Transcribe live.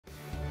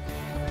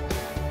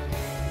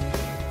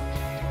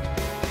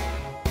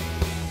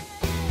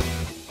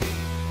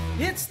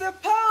It's the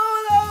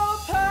Polo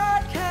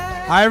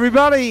Podcast. Hi,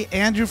 everybody.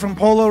 Andrew from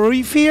Polo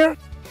Reef here.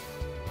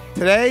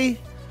 Today,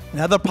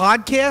 another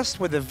podcast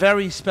with a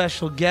very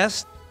special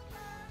guest.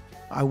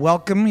 I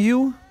welcome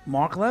you,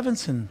 Mark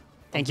Levinson.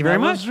 Thank you very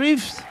much.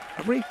 Reef.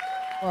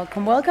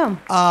 Welcome, welcome.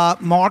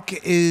 Mark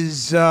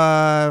is,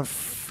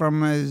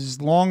 from as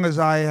long as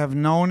I have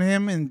known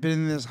him and been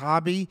in this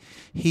hobby,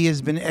 he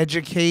has been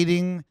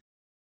educating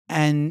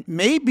and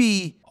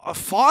maybe a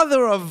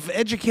father of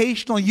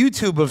educational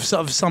YouTube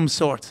of some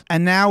sort.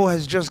 And now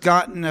has just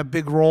gotten a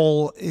big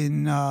role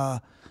in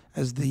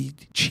as the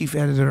chief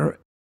editor,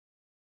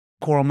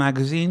 Coral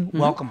Magazine. Mm-hmm.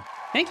 Welcome.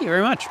 Thank you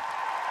very much.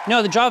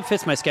 No, the job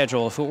fits my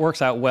schedule if it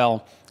works out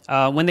well.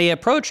 When they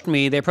approached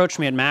me at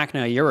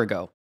MACNA a year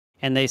ago,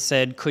 and they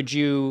said, could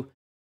you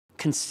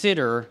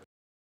consider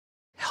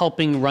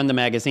helping run the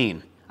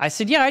magazine? I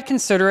said, yeah, I'd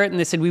consider it. And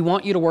they said, we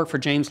want you to work for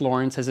James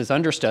Lawrence as his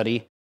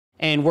understudy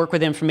and work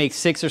with him for maybe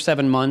 6 or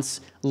 7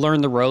 months, learn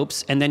the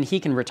ropes, and then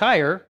he can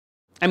retire.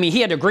 I mean, he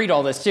had to agree to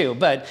all this too,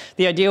 but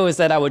the idea was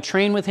that I would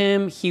train with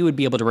him, he would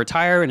be able to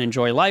retire and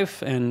enjoy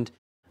life, and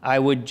I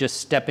would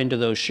just step into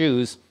those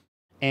shoes.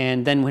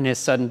 And then when his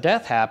sudden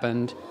death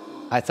happened,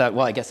 I thought,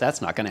 well, I guess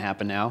that's not going to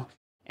happen now.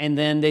 And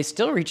then they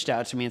still reached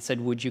out to me and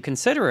said, would you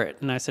consider it?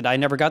 And I said, I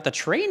never got the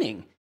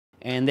training.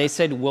 And they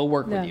said, we'll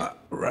work with you.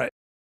 Right.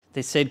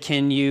 They said,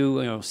 can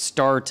you,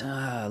 start,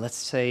 let's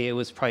say it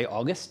was probably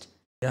August?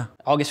 Yeah.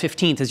 August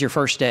 15th is your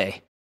first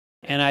day.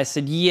 And I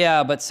said,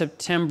 yeah, but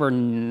September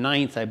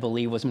 9th, I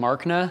believe, was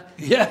MACNA.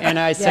 Yeah. And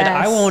I said,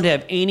 I won't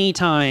have any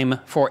time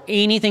for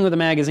anything with the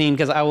magazine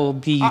because I will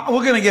be...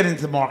 we're going to get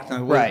into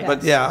MACNA. Right.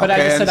 But yeah, but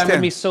okay, I just said, I'm going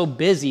to be so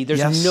busy.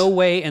 There's no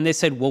way. And they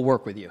said, we'll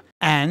work with you.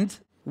 And?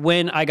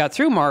 When I got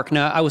through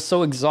MACNA, I was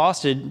so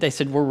exhausted. They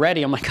said, we're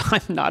ready. I'm like,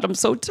 I'm not. I'm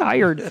so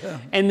tired.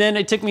 And then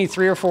it took me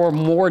 3 or 4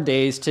 more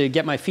days to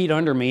get my feet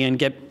under me and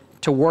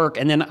get to work.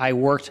 And then I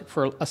worked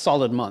for a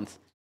solid month.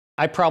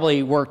 I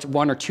probably worked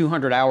 100 or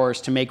 200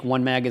 hours to make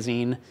one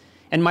magazine.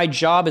 And my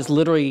job is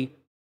literally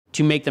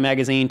to make the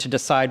magazine, to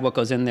decide what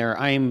goes in there.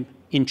 I am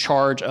in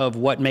charge of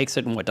what makes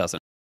it and what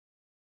doesn't.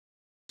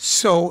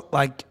 So,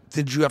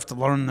 did you have to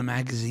learn the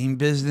magazine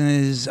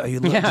business? Did you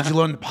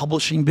learn the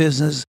publishing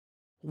business?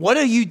 What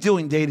are you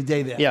doing day to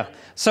day there? Yeah.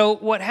 So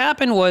what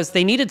happened was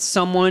they needed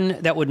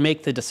someone that would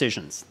make the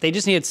decisions. They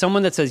just needed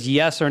someone that says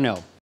yes or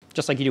no,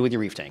 just like you do with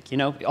your reef tank.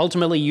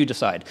 Ultimately you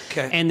decide.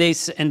 Okay. And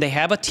they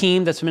have a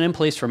team that's been in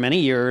place for many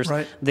years.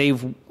 Right.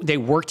 They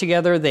work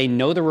together. They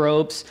know the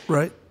ropes.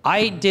 Right.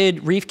 I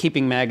did Reef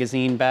Keeping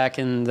magazine back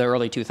in the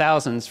early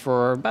 2000s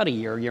for about a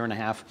year and a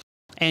half.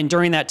 And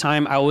during that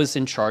time, I was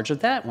in charge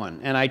of that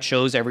one. And I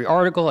chose every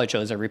article. I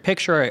chose every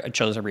picture. I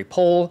chose every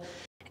poll.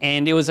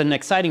 And it was an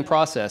exciting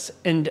process.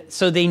 And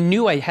so they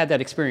knew I had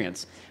that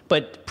experience.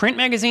 But print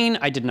magazine,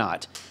 I did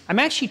not. I'm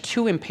actually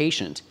too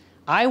impatient.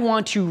 I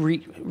want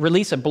to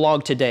release a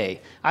blog today.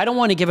 I don't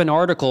want to give an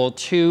article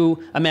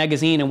to a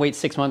magazine and wait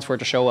 6 months for it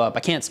to show up.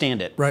 I can't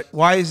stand it. Right.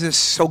 Why is this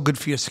so good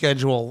for your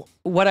schedule?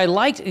 What I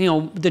liked,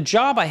 the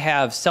job I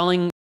have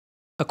selling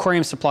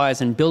aquarium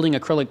supplies and building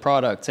acrylic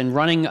products and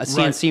running a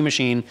CNC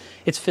machine,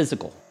 it's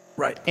physical.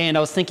 Right. And I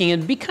was thinking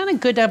it'd be kind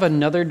of good to have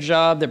another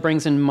job that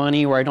brings in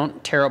money where I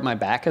don't tear up my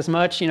back as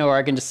much, where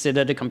I can just sit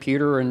at a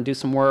computer and do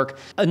some work.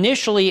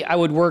 Initially, I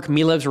would work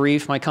Me Loves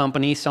Reef, my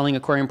company, selling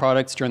aquarium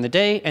products during the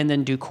day, and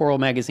then do Coral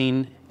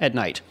Magazine at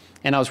night.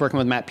 And I was working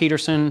with Matt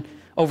Peterson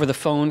over the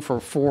phone for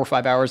 4 or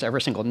 5 hours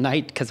every single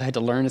night because I had to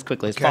learn as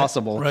quickly as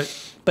possible.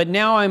 Right. But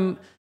now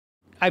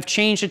I've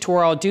changed it to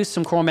where I'll do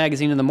some Coral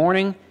Magazine in the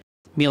morning,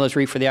 Me Loves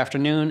Reef for the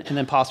afternoon, and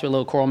then possibly a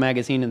little Coral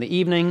Magazine in the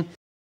evening.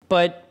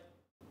 But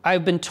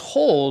I've been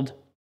told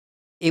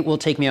it will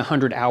take me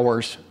 100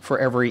 hours for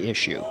every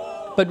issue.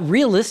 But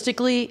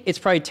realistically, it's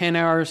probably 10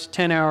 hours,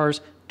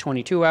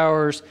 22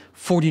 hours,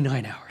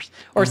 49 hours,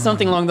 or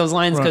something along those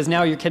lines, because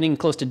now you're getting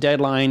close to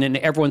deadline and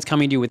everyone's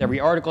coming to you with every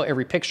article,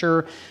 every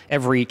picture,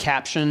 every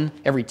caption,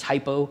 every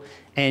typo,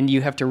 and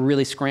you have to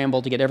really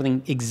scramble to get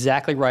everything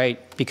exactly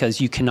right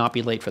because you cannot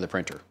be late for the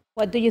printer.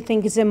 What do you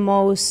think is the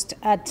most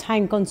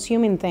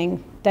time-consuming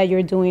thing that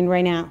you're doing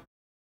right now?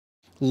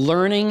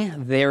 Learning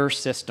their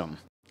system.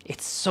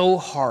 It's so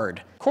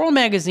hard. Coral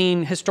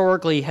Magazine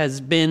historically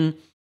has been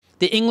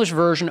the English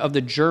version of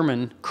the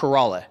German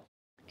Koralle.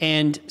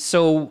 And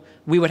so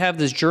we would have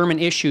this German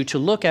issue to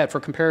look at for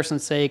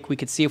comparison's sake. We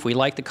could see if we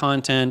like the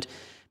content.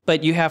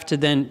 But you have to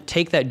then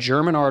take that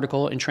German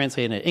article and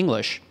translate it into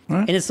English. Right.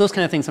 And it's those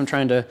kind of things I'm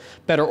trying to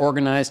better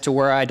organize to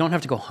where I don't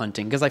have to go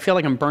hunting because I feel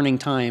like I'm burning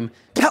time.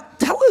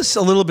 Tell us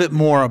a little bit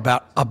more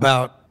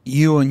about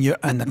you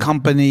and the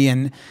company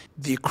and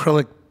the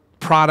acrylic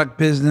product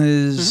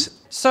business.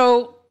 Mm-hmm.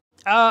 So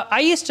I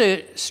used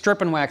to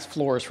strip and wax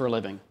floors for a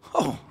living.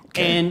 Oh,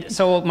 okay. And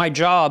so my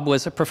job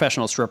was a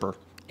professional stripper.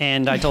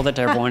 And I told that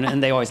to everyone,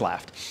 and they always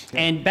laughed.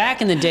 And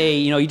back in the day,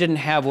 you didn't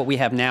have what we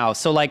have now.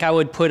 So like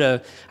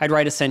I'd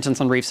write a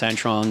sentence on Reef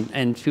Central,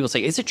 and people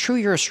say, "Is it true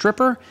you're a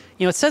stripper?"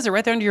 It says it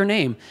right there under your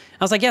name.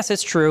 I was like, "Yes,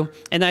 it's true."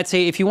 And I'd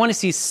say, if you want to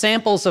see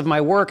samples of my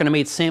work, and I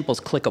made samples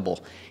clickable.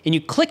 And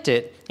you clicked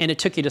it, and it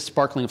took you to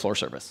Sparkling Floor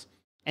Service.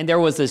 And there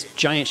was this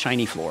giant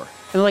shiny floor. And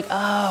they're like,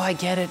 oh, I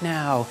get it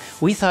now.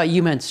 We thought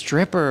you meant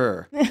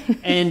stripper.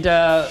 And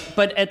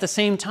but at the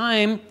same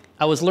time,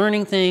 I was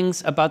learning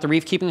things about the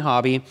reef keeping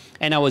hobby,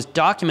 and I was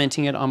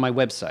documenting it on my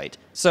website.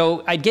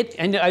 So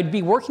I'd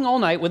be working all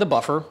night with a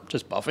buffer,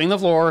 just buffing the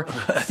floor,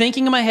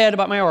 thinking in my head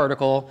about my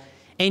article.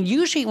 And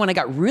usually when I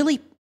got really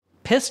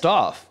pissed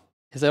off,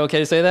 is that okay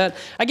to say that?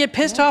 I get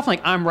pissed off,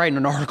 like, I'm writing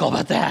an article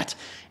about that.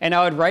 And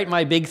I would write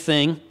my big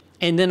thing,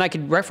 and then I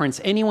could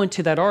reference anyone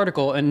to that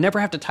article and never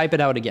have to type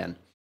it out again.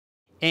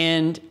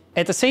 And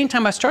at the same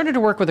time, I started to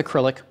work with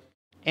acrylic,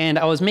 and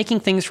I was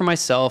making things for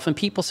myself, and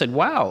people said,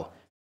 wow,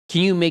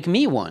 can you make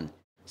me one?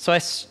 So I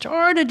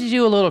started to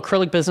do a little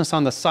acrylic business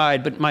on the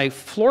side, but my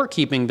floor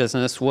keeping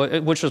business,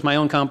 which was my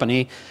own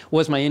company,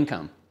 was my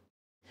income.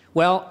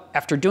 Well,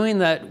 after doing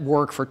that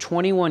work for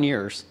 21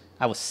 years,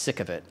 I was sick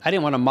of it. I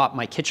didn't want to mop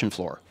my kitchen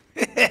floor.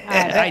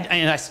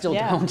 And I still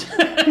don't.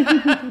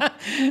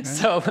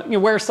 So you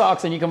wear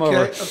socks and you come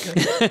over.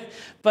 Okay.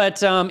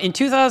 But in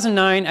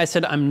 2009, I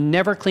said, I'm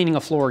never cleaning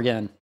a floor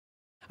again.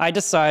 I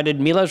decided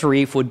Milaj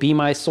Reef would be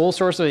my sole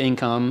source of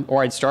income,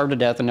 or I'd starve to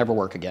death and never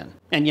work again.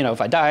 And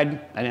if I died,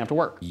 I didn't have to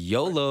work.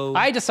 YOLO.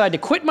 I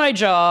decided to quit my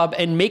job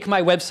and make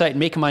my website and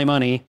make my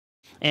money.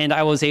 And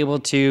I was able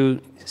to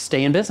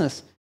stay in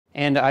business.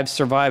 And I've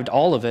survived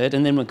all of it.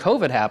 And then when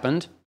COVID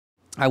happened,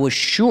 I was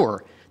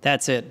sure,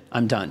 that's it,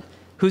 I'm done.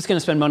 Who's going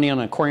to spend money on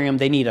an aquarium?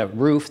 They need a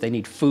roof, they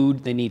need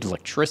food, they need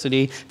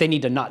electricity, they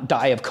need to not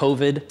die of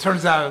COVID.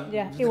 Turns out,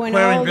 it went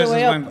aquarium all the way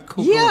business up. went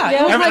cuckoo. Yeah,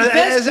 it was my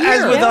best as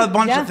year. with a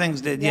bunch Yeah. of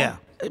things did. Yeah.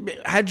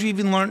 How'd you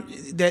even learn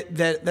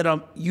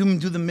that you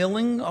do the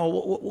milling,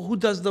 or who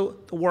does the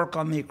work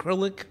on the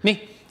acrylic?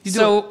 Me. You do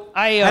So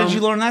it. How did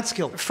you learn that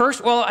skill?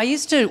 First, well, I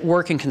used to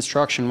work in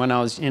construction when I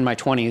was in my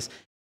 20s.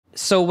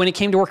 So when it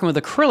came to working with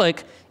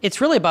acrylic, it's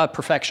really about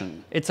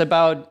perfection. It's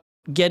about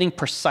getting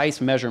precise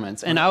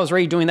measurements. And I was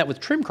already doing that with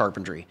trim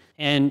carpentry.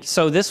 And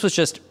so this was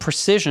just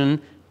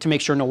precision to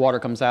make sure no water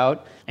comes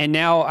out. And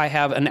now I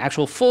have an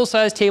actual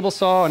full-size table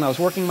saw, and I was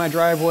working my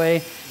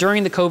driveway.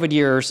 During the COVID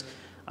years,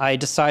 I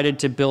decided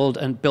to build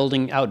a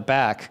building out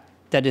back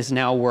that is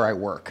now where I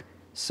work.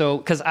 So,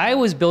 because I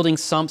was building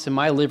sumps in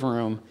my living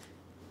room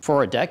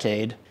for a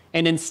decade,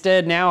 and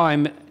instead now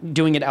I'm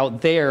doing it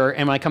out there,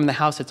 and when I come in the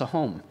house, it's a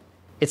home.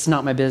 It's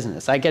not my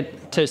business. I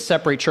get to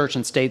separate church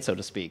and state, so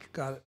to speak.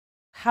 Got it.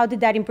 How did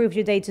that improve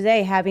your day to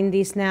day, having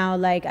this now,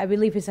 like, I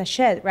believe it's a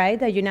shed, right,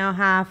 that you now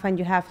have, and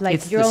you have, like,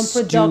 It's your the own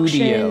production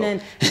studio.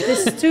 and the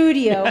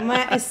studio.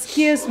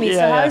 Excuse me. So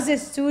Yeah. how does the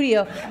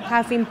studio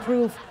have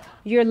improved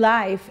your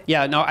life?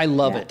 Yeah, no, I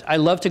love it. I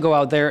love to go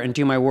out there and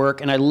do my work,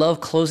 and I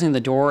love closing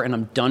the door and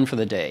I'm done for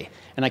the day.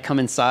 And I come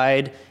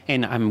inside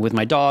and I'm with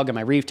my dog and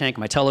my reef tank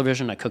and my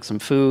television, I cook some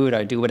food,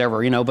 I do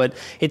whatever, but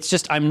it's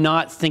just, I'm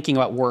not thinking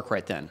about work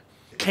right then.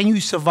 Can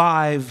you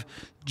survive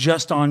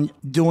just on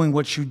doing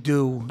what you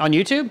do On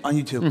YouTube? on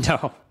YouTube?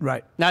 No.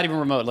 Right. Not even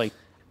remotely.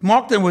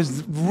 Markton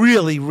was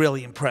really,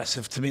 really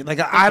impressive to me. Like,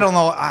 I don't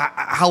know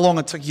how long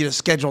it took you to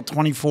schedule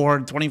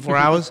 24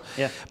 hours.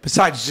 Yeah.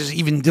 Besides just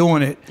even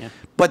doing it. Yeah.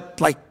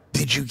 But, like,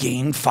 did you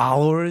gain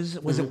followers?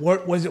 Was it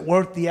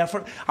worth the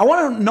effort? I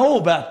want to know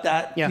about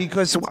that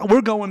because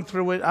we're going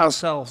through it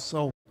ourselves.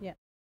 So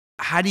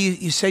how do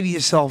you say to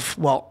yourself,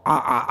 well,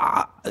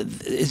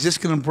 is this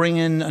going to bring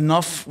in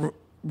enough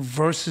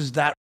versus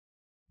that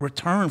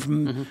return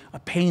from a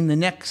pain in the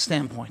neck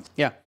standpoint?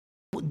 Yeah.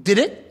 Did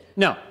it?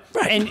 No.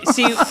 Right. And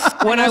see,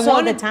 when I Also all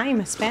wanted the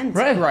time spent.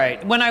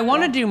 Right. When I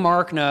wanted to do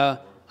Markna,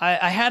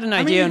 I had an I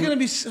mean, idea. you're going to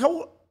be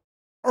so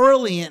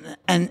early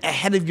and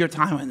ahead of your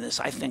time in this,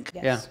 I think.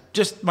 Yes. Yeah.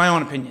 Just my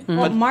own opinion.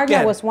 Well, But Marga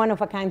yeah. was one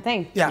of a kind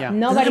thing. Yeah.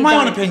 Nobody in my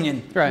done own it.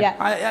 opinion. Right. Yeah.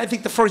 I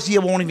think the first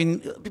year won't even,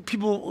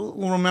 people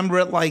will remember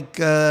it like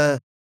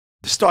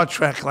Star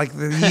Trek, like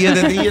the year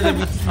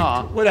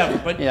that whatever.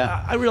 But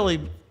Yeah. I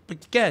really,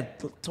 but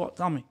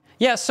tell me.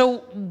 Yeah, so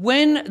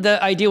when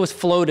the idea was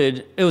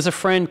floated, it was a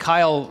friend,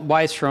 Kyle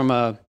Weiss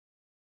from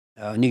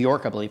New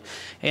York, I believe,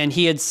 and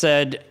he had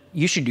said,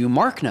 you should do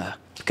Markna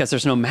because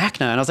there's no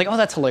Macna. And I was like, oh,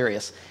 that's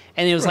hilarious.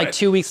 And it was like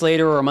 2 weeks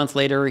later or a month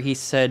later, he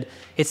said,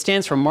 it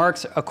stands for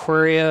Mark's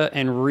Aquaria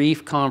and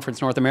Reef Conference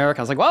North America.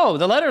 I was like, whoa,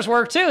 the letters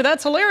work too.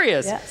 That's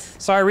hilarious. Yes.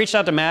 So I reached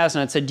out to Maz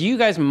and I said, do you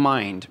guys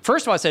mind?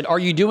 First of all, I said, are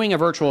you doing a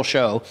virtual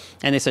show?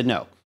 And they said,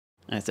 no.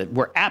 And I said,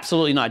 we're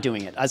absolutely not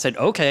doing it. I said,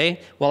 okay,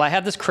 well, I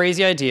have this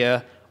crazy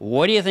idea.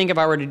 What do you think if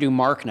I were to do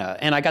Markna?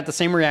 And I got the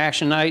same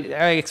reaction I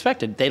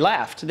expected. They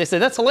laughed. They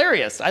said, that's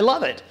hilarious. I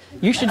love it.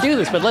 You should do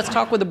this, but let's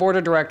talk with the board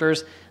of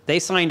directors. They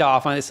signed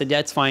off and they said, yeah,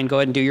 it's fine. Go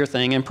ahead and do your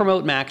thing and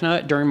promote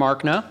Macna during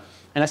Markna.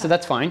 And I said,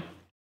 that's fine.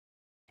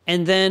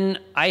 And then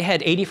I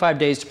had 85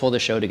 days to pull the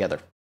show together.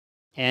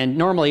 And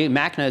normally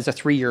Macna is a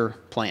 3-year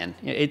plan.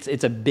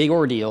 It's a big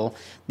ordeal.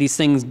 These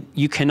things,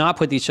 you cannot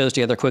put these shows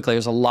together quickly.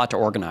 There's a lot to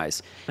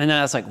organize. And then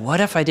I was like, what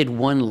if I did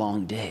one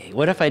long day?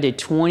 What if I did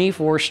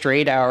 24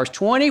 straight hours,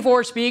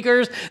 24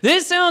 speakers?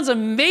 This sounds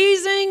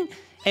amazing.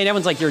 And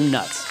everyone's like, you're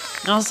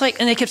nuts. And I was like,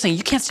 and they kept saying,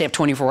 you can't stay up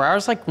 24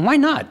 hours. Like, why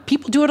not?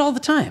 People do it all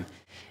the time.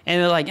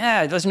 And they're like,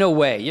 there's no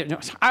way.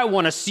 I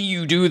want to see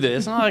you do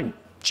this. And I'm like,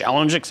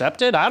 challenge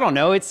accepted. I don't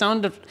know. It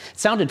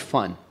sounded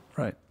fun.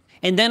 Right.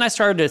 And then I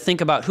started to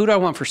think about who do I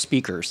want for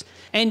speakers.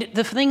 And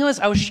the thing was,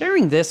 I was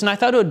sharing this and I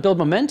thought it would build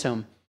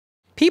momentum.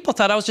 People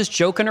thought I was just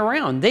joking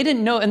around. They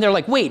didn't know. And they're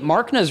like, wait,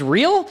 Markna's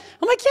real?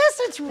 I'm like, yes,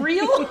 it's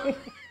real.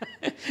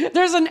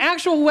 There's an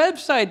actual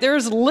website.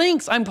 There's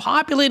links. I'm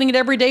populating it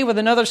every day with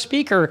another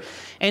speaker.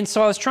 And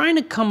so I was trying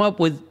to come up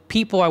with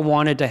people I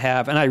wanted to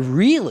have. And I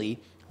really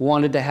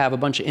wanted to have a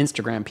bunch of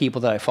Instagram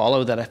people that I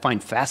follow that I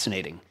find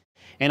fascinating.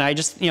 And I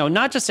just,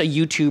 not just a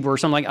YouTuber or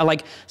something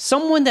like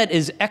someone that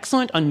is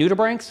excellent on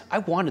nudibranchs. I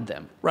wanted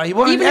them. Right. You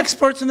wanted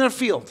experts in their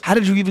field. How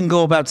did you even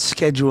go about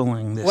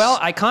scheduling this? Well,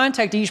 I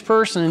contacted each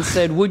person and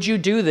said, would you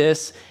do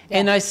this? Yeah.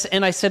 And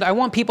I said, I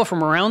want people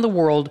from around the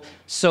world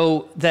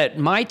so that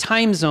my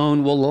time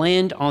zone will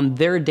land on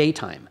their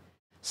daytime.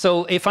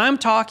 So if I'm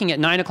talking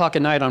at 9 o'clock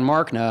at night on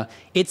Markna,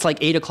 it's like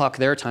 8 o'clock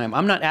their time.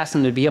 I'm not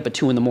asking them to be up at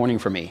 2 in the morning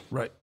for me.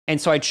 Right. And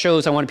so I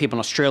chose, I wanted people in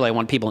Australia, I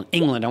wanted people in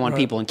England, I wanted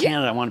people in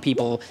Canada, I wanted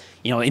people,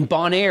 in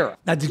Bonaire.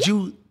 Now, did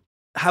you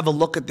have a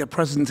look at their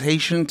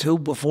presentation too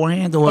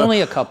beforehand? Or?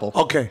 Only a couple.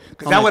 Okay,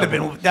 because that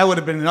would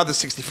have been another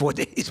 64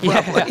 days.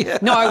 Probably. Yeah.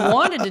 No, I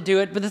wanted to do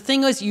it, but the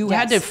thing was, you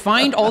had to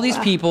find all these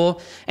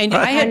people, and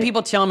I had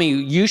people tell me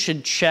you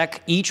should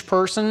check each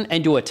person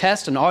and do a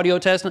test, an audio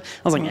test. I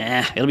was like,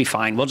 it'll be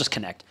fine. We'll just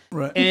connect.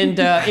 Right. And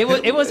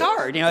it was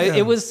hard.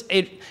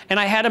 And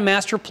I had a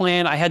master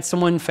plan. I had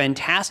someone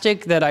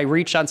fantastic that I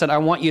reached out and said, I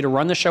want you to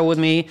run the show with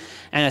me.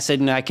 And I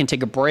said, I can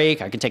take a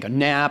break, I can take a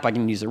nap, I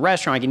can use the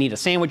restaurant, I can eat a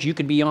sandwich. You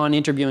could be on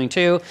interviewing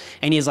too.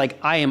 And he's like,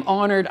 I am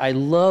honored. I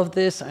love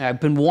this. I've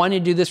been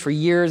wanting to do this for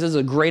years. This is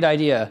a great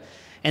idea.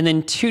 And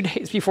then 2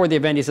 days before the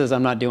event, he says,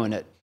 I'm not doing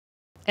it.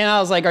 And I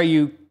was like, are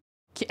you?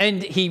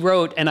 And he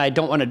wrote, and I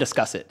don't want to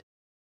discuss it.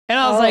 And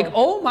I was like,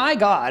 oh my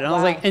God. And I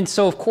was like, and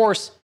so of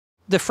course,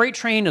 the freight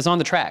train is on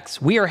the tracks.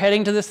 We are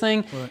heading to this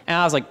thing. Right. And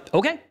I was like,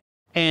 okay.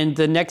 And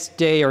the next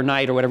day or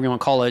night or whatever you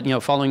want to call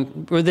it,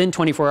 following within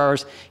 24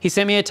 hours, he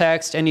sent me a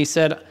text and he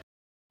said,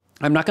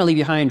 I'm not going to leave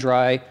you high and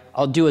dry.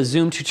 I'll do a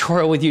Zoom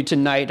tutorial with you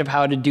tonight of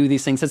how to do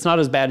these things. It's not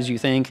as bad as you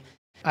think.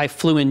 I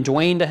flew in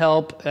Dwayne to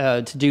help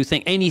to do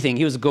anything.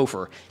 He was a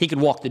gopher. He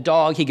could walk the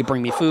dog. He could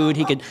bring me food.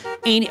 He could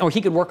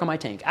work on my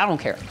tank. I don't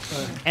care.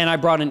 Right. And I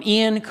brought in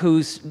Ian,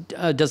 who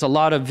does a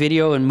lot of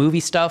video and movie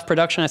stuff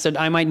production. I said,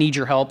 I might need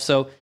your help.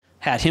 So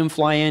had him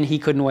fly in. He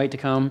couldn't wait to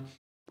come.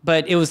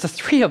 But it was the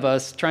three of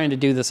us trying to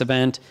do this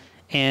event.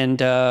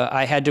 And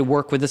I had to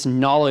work with this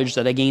knowledge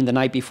that I gained the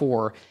night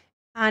before.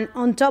 And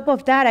on top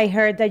of that, I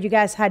heard that you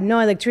guys had no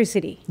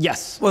electricity.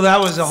 Yes. Well, that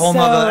was a whole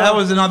nother, that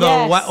was another,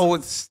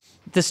 yes.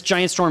 This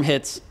giant storm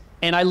hits.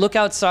 And I look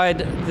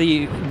outside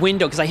the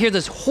window because I hear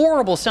this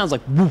horrible sounds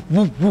like woo,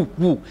 woo, woo,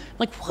 woo.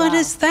 Like, what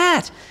is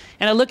that?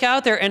 And I look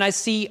out there and I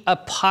see a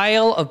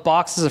pile of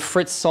boxes of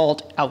Fritz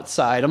salt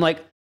outside. I'm like,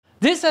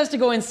 this has to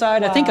go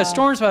inside. I think a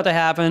storm's about to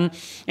happen.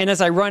 And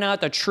as I run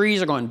out, the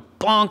trees are going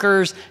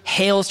bonkers.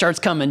 Hail starts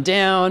coming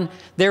down.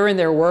 They're in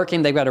there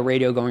working. They've got a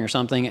radio going or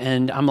something.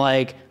 And I'm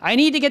like, I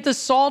need to get this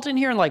salt in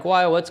here. And like,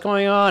 wow, what's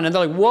going on? And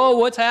they're like, whoa,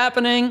 what's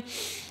happening?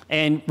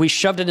 And we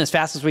shoved it in as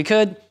fast as we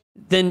could.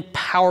 Then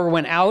power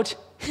went out.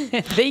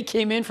 They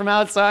came in from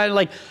outside.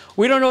 Like,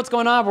 we don't know what's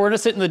going on, but we're going to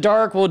sit in the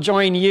dark. We'll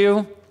join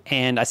you.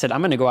 And I said, I'm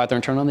going to go out there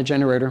and turn on the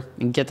generator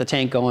and get the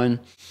tank going.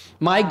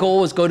 My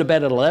goal was go to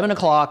bed at 11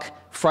 o'clock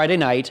Friday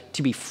night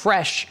to be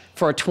fresh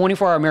for a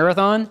 24-hour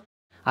marathon.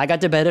 I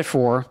got to bed at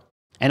 4,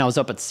 and I was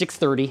up at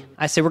 6:30.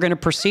 I said, we're going to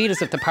proceed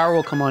as if the power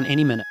will come on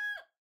any minute.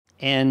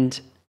 And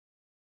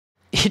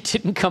it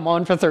didn't come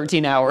on for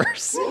 13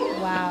 hours.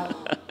 Wow.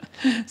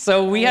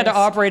 So we had to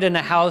operate in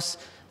a house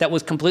that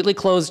was completely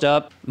closed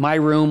up. My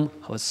room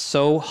was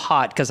so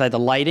hot because I had the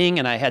lighting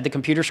and I had the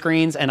computer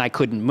screens and I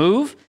couldn't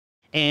move.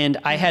 And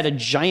I had a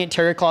giant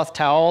terry cloth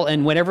towel,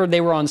 and whenever they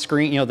were on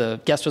screen,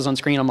 the guest was on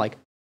screen, I'm like,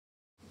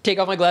 take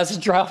off my glasses,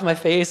 dry off my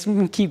face,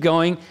 and keep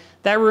going.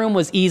 That room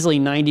was easily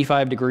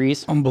 95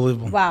 degrees.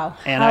 Unbelievable. Wow.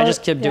 And I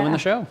just kept doing the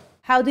show.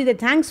 How did the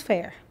tanks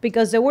fare?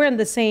 Because they were in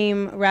the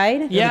same,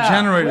 right? Yeah. The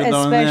generator,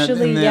 though,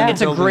 especially,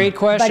 It's a great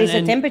question. But it's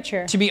the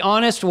temperature. To be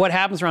honest, what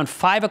happens around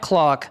 5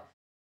 o'clock,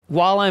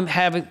 while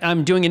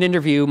I'm doing an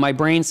interview, my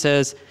brain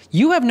says,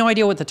 you have no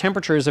idea what the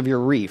temperature is of your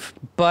reef,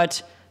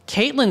 but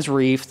Caitlin's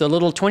reef, the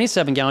little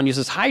 27-gallon,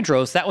 uses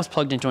hydros. That was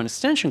plugged into an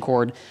extension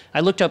cord.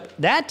 I looked up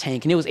that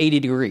tank, and it was 80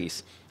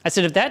 degrees. I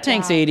said, if that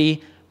tank's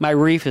 80, my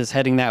reef is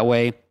heading that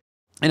way.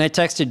 And I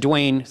texted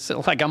Dwayne,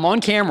 so like I'm on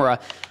camera.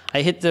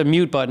 I hit the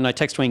mute button. I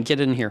text Dwayne, get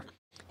in here.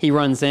 He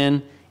runs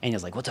in, and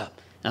he's like, what's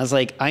up? And I was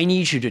like, I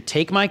need you to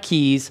take my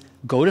keys,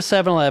 go to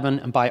 7-Eleven,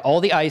 and buy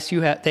all the ice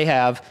they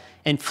have,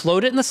 and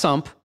float it in the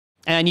sump.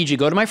 And I need you to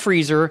go to my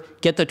freezer,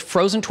 get the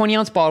frozen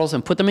 20-ounce bottles,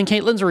 and put them in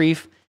Caitlin's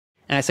reef.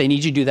 And I say, I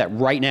need you to do that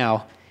right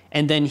now.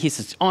 And then he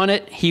says, on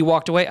it. He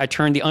walked away. I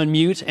turned the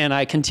unmute, and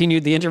I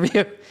continued the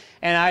interview.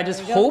 And I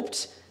just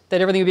hoped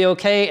that everything would be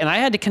okay. And I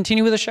had to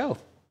continue with the show.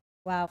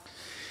 Wow.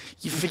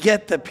 You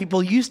forget that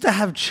people used to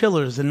have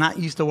chillers and not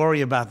used to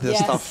worry about this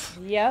stuff.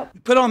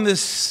 Yep. Put on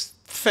this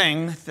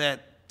thing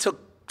that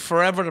took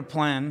forever to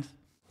plan.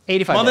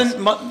 85 days.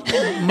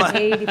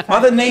 85.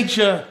 Mother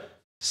Nature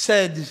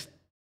said,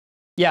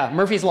 Yeah,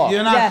 Murphy's Law.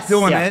 you're not Yes.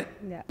 doing Yeah. it.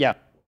 Yeah,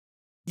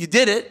 You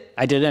did it.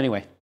 I did it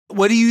anyway.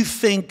 What do you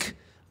think,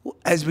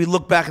 as we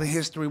look back in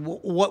history,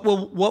 what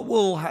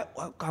will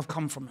have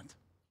come from it?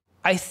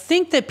 I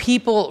think that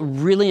people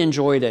really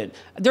enjoyed it.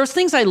 There's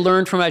things I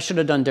learned from it I should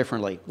have done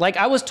differently. Like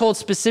I was told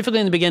specifically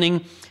in the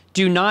beginning,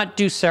 do not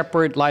do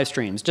separate live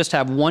streams. Just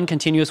have one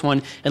continuous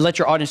one and let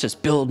your audience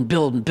just build and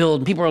build and build.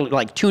 And people are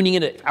like tuning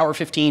in at hour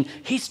 15.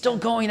 He's still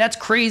going, that's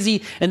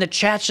crazy. And the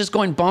chat's just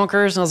going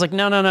bonkers. And I was like,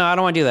 no, I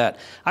don't want to do that.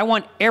 I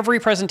want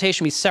every presentation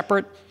to be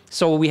separate.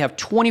 So we have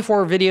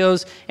 24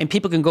 videos and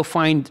people can go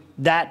find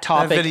that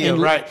topic video,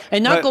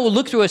 and not go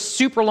look through a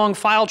super long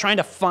file trying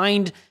to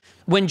find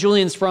when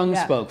Julian Sprung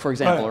spoke, for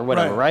example, or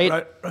whatever,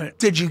 right?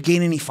 Did you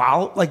gain any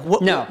follow? Like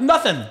what? No.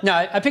 Nothing. No,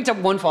 I picked up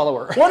one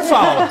follower. One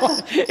follower.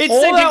 It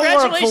All said, that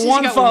work congratulations, for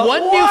one you got follower.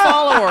 one new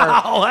follower.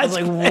 Wow, I was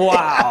that's like,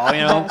 wow, you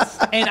know.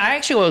 And I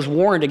actually was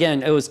warned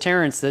again, it was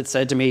Terrence that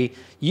said to me,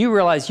 you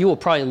realize you will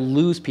probably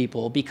lose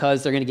people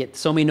because they're going to get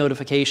so many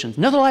notifications.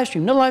 Another live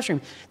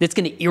stream, that's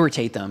going to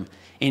irritate them.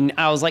 And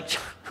I was like,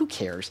 who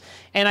cares?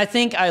 And I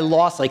think I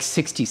lost like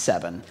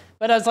 67.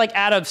 But I was like,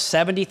 out of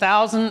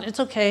 70,000, it's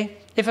okay.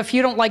 If a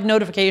few don't like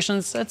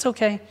notifications, that's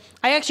okay.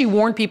 I actually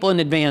warned people in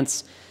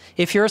advance,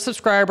 if you're a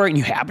subscriber and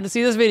you happen to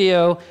see this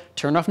video,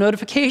 turn off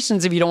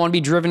notifications if you don't want to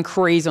be driven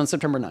crazy on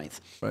September 9th.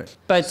 Right.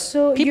 But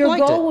So people your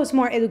liked goal it. was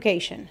more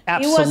education.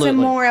 Absolutely. It wasn't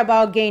more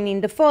about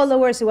gaining the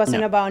followers. It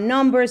wasn't No. about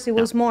numbers. It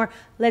was more,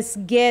 let's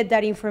get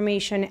that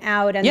information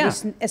out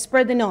and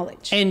spread the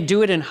knowledge. And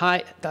do it in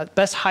the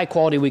best high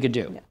quality we could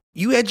do.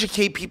 You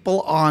educate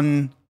people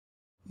on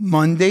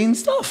mundane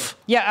stuff.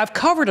 Yeah, I've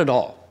covered it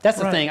all. That's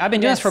the Right. thing. I've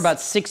been doing this for Yes.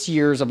 about 6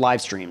 years of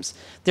live streams.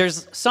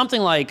 There's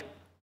something like,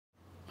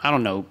 I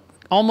don't know,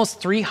 almost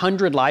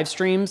 300 live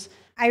streams.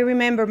 I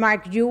remember,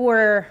 Mark,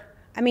 you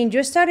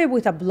started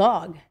with a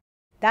blog.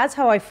 That's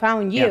how I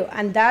found you. Yeah.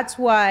 And that's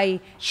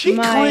why She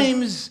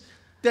claims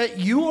that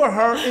you are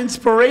her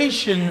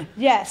inspiration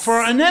Yes.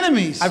 for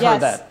anemones. I've Yes.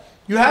 heard that.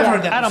 You have Yeah.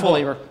 heard that I don't before.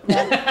 believe her.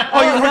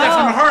 Oh, you heard that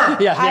from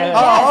her? Yeah, I, yeah.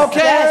 Oh, yes,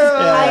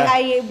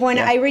 okay. yes. When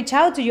I reached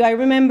out to you, I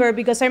remember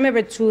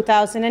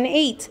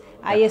 2008.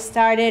 I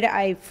started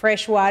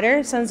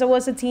freshwater since I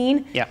was a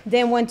teen. Yeah.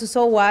 Then went to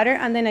saltwater,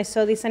 and then I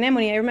saw this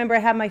anemone. I remember I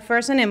had my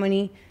first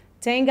anemone,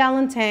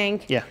 10-gallon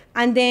tank. Yeah.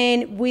 And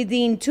then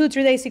within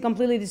 2-3 days, it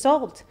completely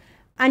dissolved.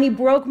 And it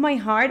broke my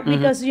heart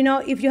because,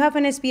 if you have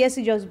an SPS,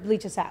 it just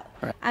bleaches out.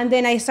 Right. And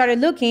then I started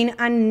looking,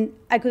 and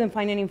I couldn't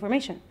find any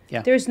information.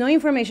 Yeah. There's no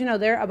information out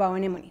there about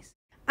anemones.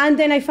 And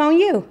then I found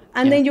you.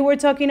 And then you were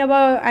talking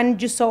about,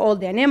 and you saw all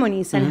the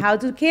anemones and how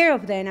to care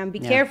of them and be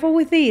careful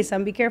with this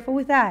and be careful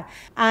with that.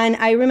 And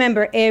I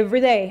remember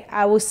every day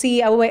I would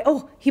wait,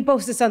 oh, he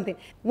posted something.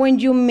 When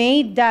you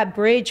made that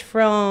bridge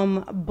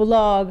from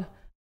blog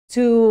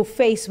to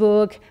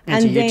Facebook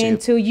and to then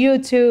YouTube. to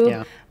YouTube,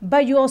 Yeah.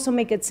 but you also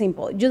make it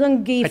simple. You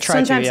don't give I try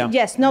to, sometimes, yeah.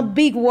 yes, not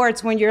big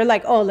words when you're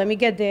like, oh, let me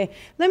dictionary.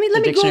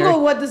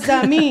 Google what does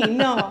that mean.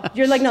 No,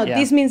 you're like, no, Yeah.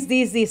 this means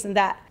this, and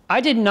that.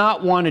 I did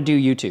not want to do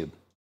YouTube.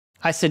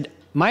 I said,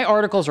 my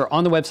articles are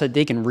on the website,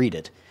 they can read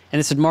it. And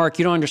they said, Mark,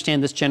 you don't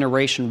understand, this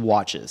generation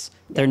watches.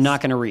 They're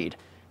not going to read.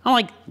 I'm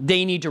like,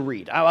 they need to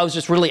read. I was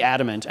just really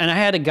adamant. And I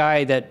had a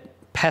guy that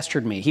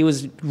pestered me. He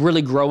was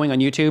really growing on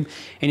YouTube.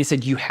 And he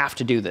said, you have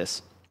to do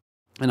this.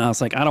 And I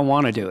was like, I don't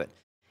want to do it.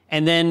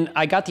 And then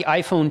I got the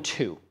iPhone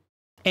 2.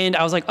 And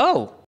I was like,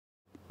 oh,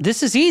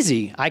 this is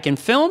easy. I can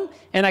film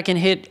and I can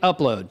hit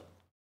upload.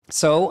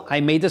 So I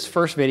made this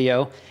first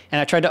video and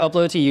I tried to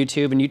upload it to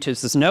YouTube, and YouTube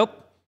says, nope,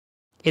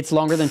 it's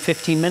longer than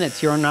 15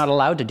 minutes. You're not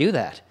allowed to do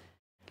that.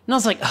 And I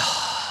was like,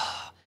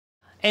 oh.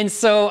 And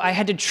so I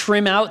had to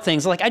trim out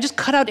things. Like I just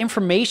cut out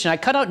information. I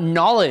cut out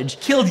knowledge.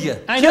 Killed you.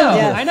 I know,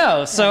 Yes. I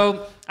know.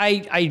 So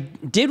I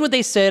did what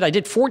they said. I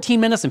did 14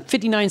 minutes and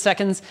 59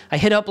 seconds. I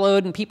hit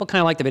upload and people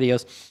kind of like the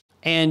videos.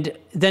 And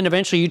then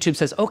eventually YouTube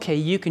says, okay,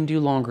 you can do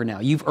longer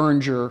now. You've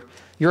earned your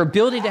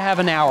ability to have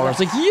an hour. I was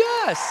like,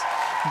 yes.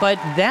 But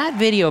that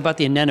video about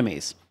the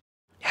anemones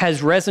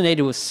has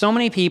resonated with so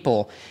many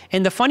people.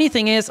 And the funny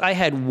thing is, I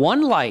had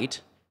one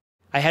light.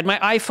 I had my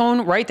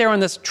iPhone right there on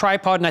this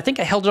tripod, and I think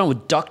I held it on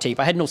with duct tape.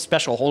 I had no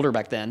special holder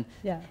back then.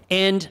 Yeah.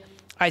 And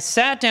I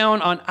sat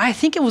down on, I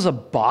think it was a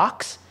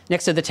box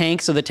next to the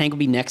tank, so the tank would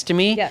be next to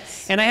me.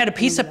 Yes. And I had a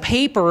piece of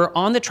paper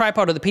on the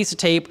tripod with a piece of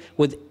tape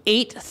with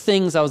 8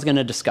 things I was going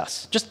to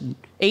discuss. Just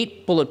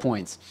 8 bullet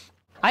points.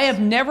 I have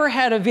never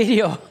had a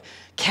video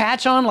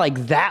catch on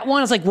like that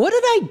one. I was like, what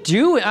did I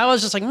do? I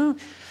was just like,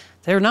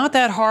 they're not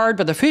that hard,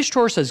 but the fish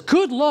store says,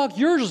 good luck,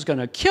 you're just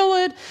gonna kill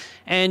it.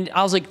 And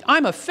I was like,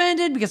 I'm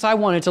offended because I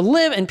wanted to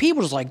live. And people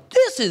were just like,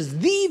 this is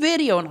the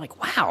video. And I'm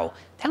like, wow,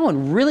 that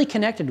one really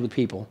connected with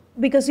people.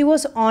 Because it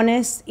was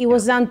honest, it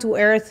was down to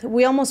earth.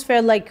 We almost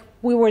felt like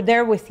we were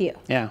there with you.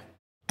 Yeah.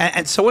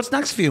 And so what's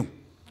next for you?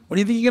 What do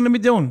you think you're going to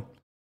be doing?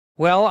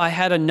 Well, I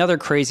had another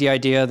crazy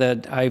idea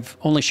that I've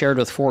only shared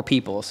with 4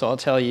 people. So I'll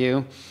tell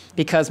you,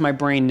 because my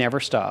brain never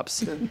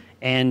stops.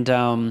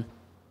 And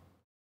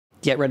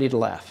get ready to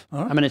laugh. All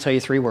right. I'm going to tell you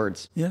 3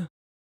 words. Yeah.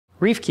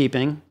 Reef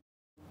keeping,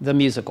 the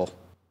musical.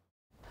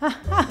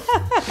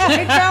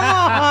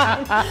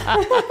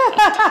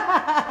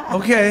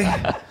 Okay.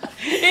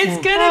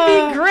 It's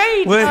gonna be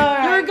great. Wait.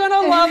 You're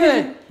gonna love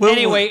it. Well,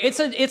 Anyway,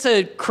 it's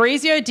a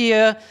crazy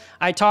idea.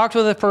 I talked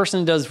with a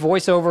person who does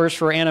voiceovers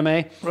for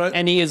anime, Right.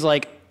 and he is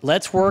like,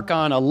 let's work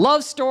on a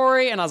love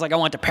story. And I was like, I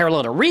want to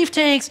parallel to reef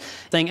tanks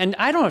thing. And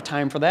I don't have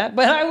time for that,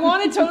 but I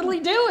want to totally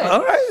do it.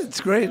 All right, it's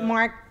great.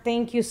 Mark,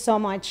 thank you so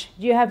much.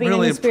 You have been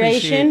Really an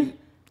inspiration. appreciate it.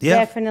 Yeah.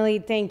 Definitely,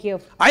 thank you.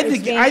 I It's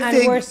think- been- I and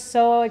think- we're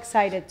so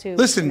excited too.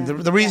 Listen,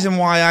 the reason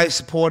why I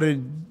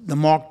supported the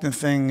Markner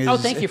thing is. Oh,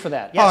 thank you for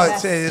that. Oh,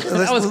 Yes.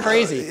 that was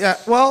crazy. Yeah.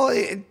 Well,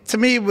 to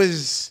me, it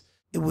was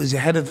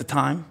ahead of the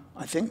time.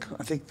 I think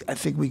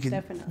we could.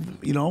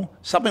 Definitely.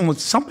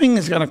 Something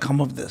is going to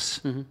come of this.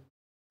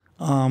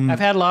 I've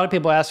had a lot of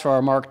people ask for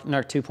our Mark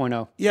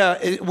 2.0.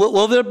 Yeah.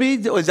 Will there be?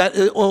 Is that?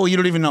 Oh, you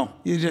don't even know.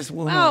 You just.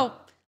 Well,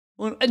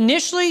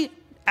 initially,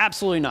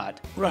 absolutely not.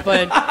 Right.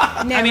 But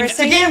Never mean,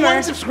 say Gain never.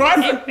 one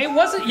subscriber. it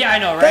wasn't. Yeah, I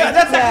know, right?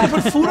 That's like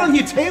to put food on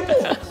your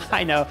table.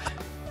 I know.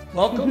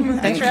 Welcome.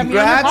 Thanks for and having me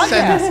on the congrats.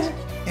 podcast.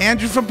 And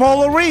Andrew from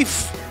Polo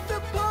Reef.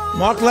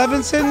 Mark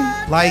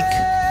Levinson, like,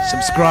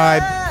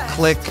 subscribe,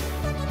 click,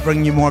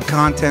 bring you more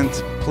content,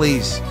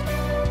 please.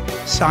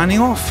 Signing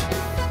off.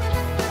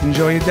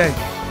 Enjoy your day.